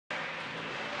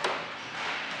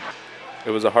It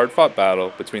was a hard-fought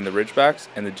battle between the Ridgebacks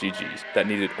and the GGs that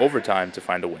needed overtime to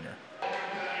find a winner.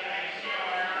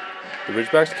 The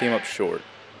Ridgebacks came up short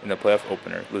in the playoff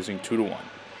opener, losing 2-1.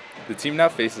 The team now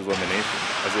faces elimination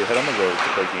as they head on the road to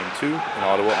play Game 2 in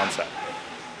Ottawa on Saturday.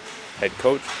 Head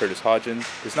coach Curtis Hodgins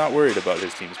is not worried about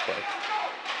his team's play.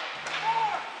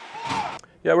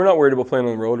 Yeah, we're not worried about playing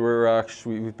on the road.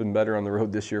 We've been better on the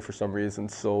road this year for some reason,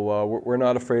 so we're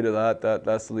not afraid of that.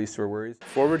 That's the least of our worries.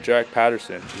 Forward Jack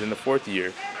Patterson is in the 4th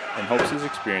year and hopes his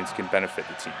experience can benefit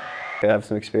the team. I have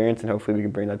some experience, and hopefully we can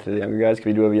bring that to the younger guys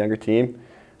because we do have a younger team.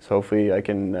 So hopefully I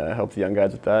can help the young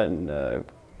guys with that and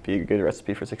be a good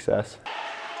recipe for success.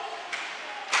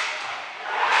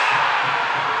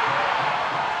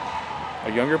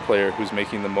 A younger player who's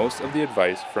making the most of the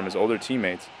advice from his older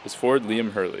teammates is forward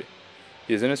Liam Hurley.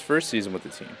 He is in his 1st season with the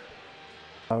team.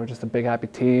 We're just a big, happy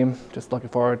team, just looking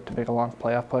forward to make a long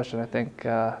playoff push, and I think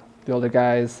the older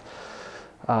guys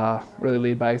really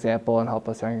lead by example and help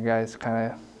us younger guys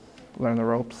kind of learn the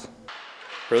ropes.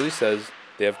 Hurley says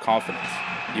they have confidence,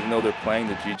 even though they're playing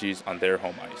the GGs on their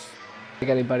home ice. I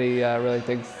think anybody really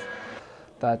thinks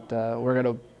that we're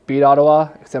going to beat Ottawa,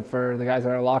 except for the guys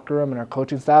in our locker room and our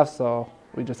coaching staff, so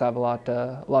we just have a lot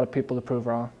of people to prove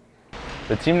wrong.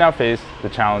 The team now faced the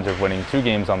challenge of winning 2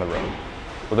 games on the road.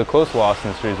 With a close loss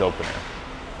in the series opener,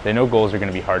 they know goals are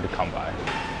going to be hard to come by.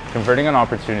 Converting on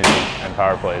opportunities and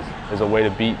power plays is a way to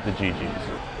beat the GGs.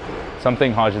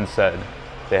 Something Hodgins said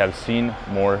they have seen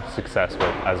more success with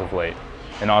as of late.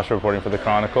 In Oshawa reporting for the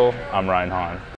Chronicle, I'm Hahn.